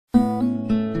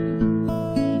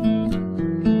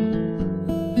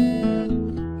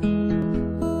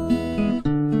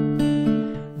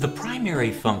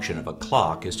primary function of a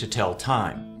clock is to tell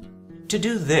time. To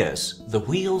do this, the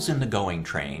wheels in the going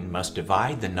train must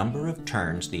divide the number of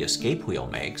turns the escape wheel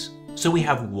makes, so we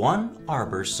have one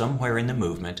arbor somewhere in the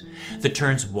movement that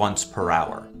turns once per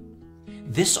hour.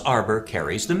 This arbor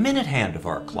carries the minute hand of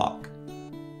our clock.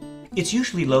 It's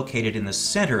usually located in the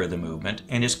center of the movement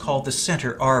and is called the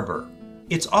center arbor.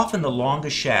 It's often the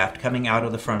longest shaft coming out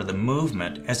of the front of the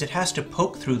movement, as it has to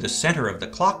poke through the center of the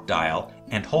clock dial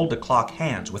and hold the clock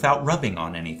hands without rubbing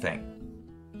on anything.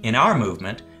 In our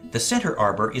movement, the center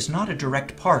arbor is not a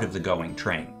direct part of the going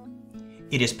train.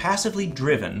 It is passively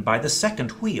driven by the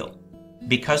second wheel.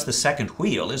 Because the second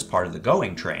wheel is part of the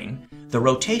going train, the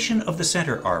rotation of the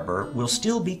center arbor will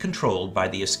still be controlled by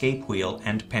the escape wheel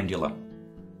and pendulum.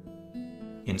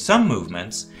 In some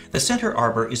movements, the center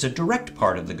arbor is a direct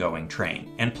part of the going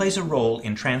train and plays a role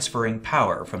in transferring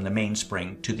power from the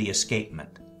mainspring to the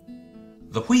escapement.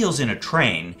 The wheels in a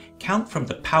train count from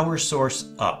the power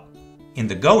source up. In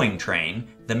the going train,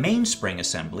 the mainspring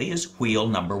assembly is wheel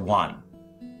number 1.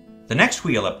 The next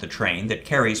wheel up the train that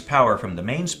carries power from the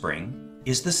mainspring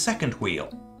is the second wheel,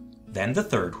 then the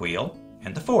third wheel,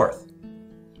 and the fourth.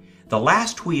 The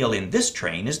last wheel in this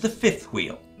train is the fifth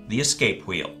wheel, the escape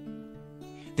wheel.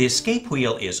 The escape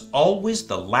wheel is always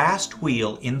the last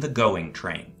wheel in the going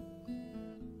train.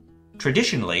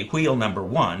 Traditionally, wheel number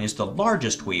 1 is the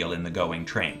largest wheel in the going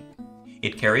train.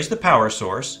 It carries the power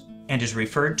source and is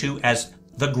referred to as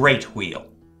the great wheel.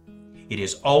 It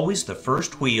is always the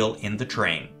first wheel in the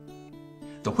train.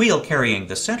 The wheel carrying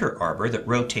the center arbor that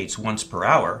rotates once per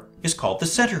hour is called the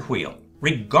center wheel,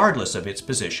 regardless of its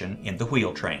position in the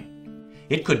wheel train.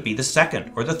 It could be the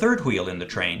second or the third wheel in the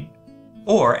train,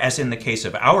 or, as in the case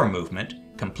of our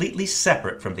movement, completely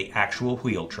separate from the actual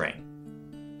wheel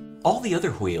train. All the other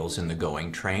wheels in the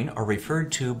going train are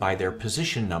referred to by their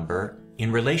position number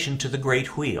in relation to the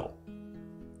great wheel.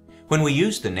 When we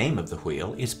use the name of the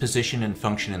wheel, its position and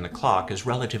function in the clock is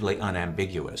relatively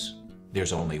unambiguous.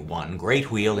 There's only one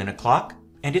great wheel in a clock,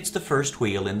 and it's the first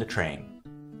wheel in the train.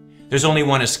 There's only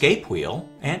one escape wheel,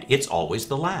 and it's always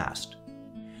the last.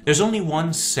 There's only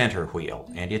one center wheel,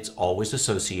 and it's always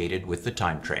associated with the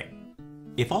time train.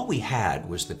 If all we had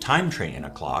was the time train in a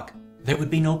clock, there would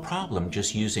be no problem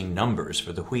just using numbers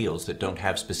for the wheels that don't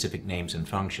have specific names and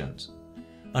functions.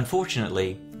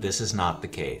 Unfortunately, this is not the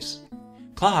case.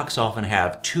 Clocks often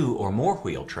have 2 or more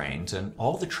wheel trains, and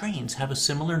all the trains have a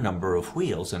similar number of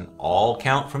wheels and all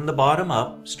count from the bottom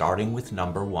up, starting with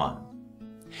number 1.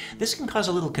 This can cause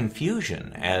a little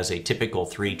confusion, as a typical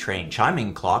 3-train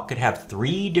chiming clock could have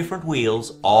 3 different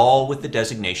wheels, all with the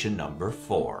designation number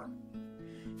 4.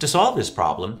 To solve this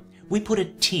problem, we put a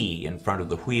T in front of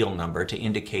the wheel number to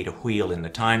indicate a wheel in the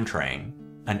time train,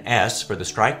 an S for the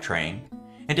strike train,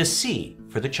 and a C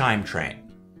for the chime train.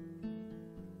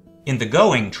 In the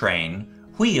going train,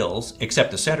 wheels, except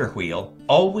the center wheel,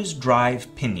 always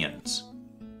drive pinions.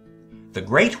 The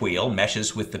great wheel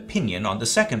meshes with the pinion on the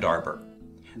second arbor.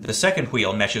 The second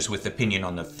wheel meshes with the pinion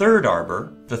on the third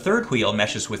arbor, the third wheel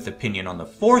meshes with the pinion on the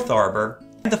fourth arbor,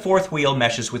 and the fourth wheel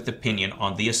meshes with the pinion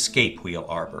on the escape wheel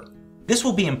arbor. This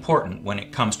will be important when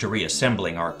it comes to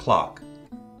reassembling our clock.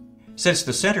 Since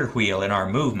the center wheel in our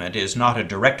movement is not a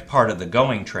direct part of the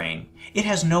going train, it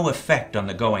has no effect on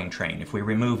the going train if we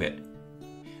remove it.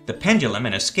 The pendulum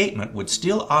and escapement would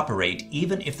still operate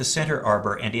even if the center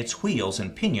arbor and its wheels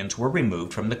and pinions were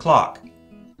removed from the clock.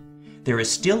 There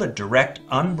is still a direct,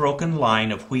 unbroken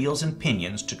line of wheels and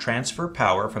pinions to transfer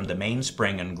power from the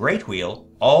mainspring and great wheel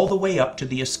all the way up to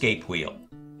the escape wheel.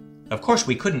 Of course,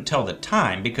 we couldn't tell the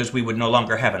time because we would no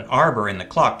longer have an arbor in the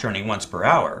clock turning once per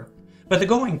hour, but the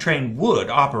going train would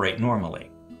operate normally.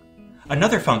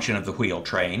 Another function of the wheel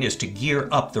train is to gear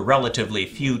up the relatively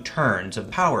few turns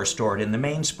of power stored in the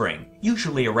mainspring,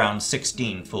 usually around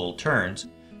 16 full turns,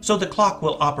 so the clock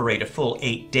will operate a full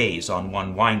 8 days on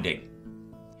one winding.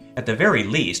 At the very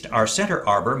least, our center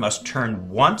arbor must turn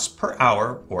once per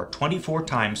hour or 24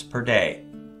 times per day.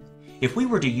 If we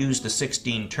were to use the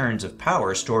 16 turns of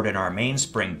power stored in our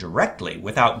mainspring directly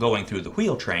without going through the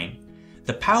wheel train,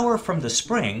 the power from the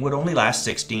spring would only last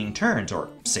 16 turns, or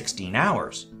 16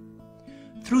 hours.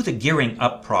 Through the gearing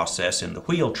up process in the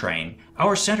wheel train,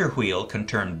 our center wheel can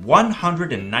turn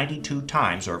 192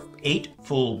 times, or 8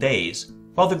 full days,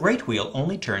 while the great wheel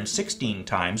only turns 16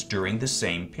 times during the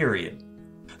same period.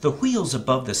 The wheels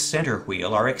above the center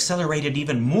wheel are accelerated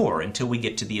even more until we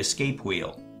get to the escape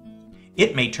wheel.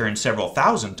 It may turn several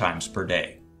thousand times per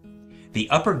day. The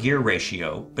upper gear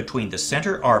ratio between the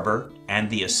center arbor and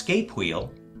the escape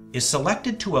wheel is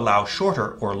selected to allow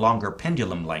shorter or longer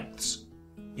pendulum lengths.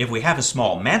 If we have a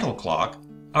small mantle clock,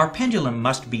 our pendulum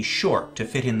must be short to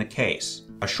fit in the case,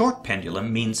 A short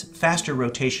pendulum means faster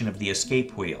rotation of the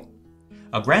escape wheel.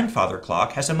 A grandfather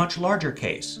clock has a much larger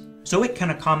case, so it can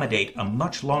accommodate a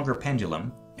much longer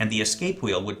pendulum, and the escape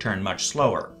wheel would turn much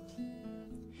slower.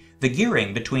 The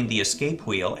gearing between the escape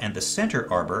wheel and the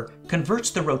center arbor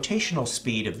converts the rotational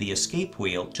speed of the escape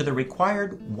wheel to the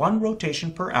required 1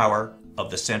 rotation per hour of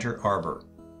the center arbor.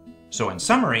 So in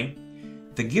summary,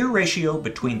 the gear ratio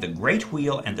between the great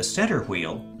wheel and the center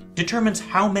wheel determines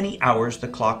how many hours the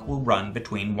clock will run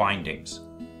between windings.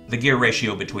 The gear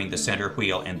ratio between the center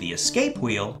wheel and the escape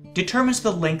wheel determines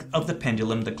the length of the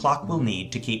pendulum the clock will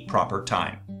need to keep proper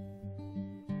time.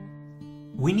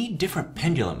 We need different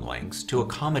pendulum lengths to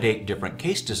accommodate different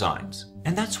case designs,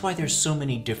 and that's why there's so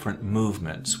many different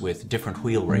movements with different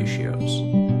wheel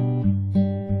ratios.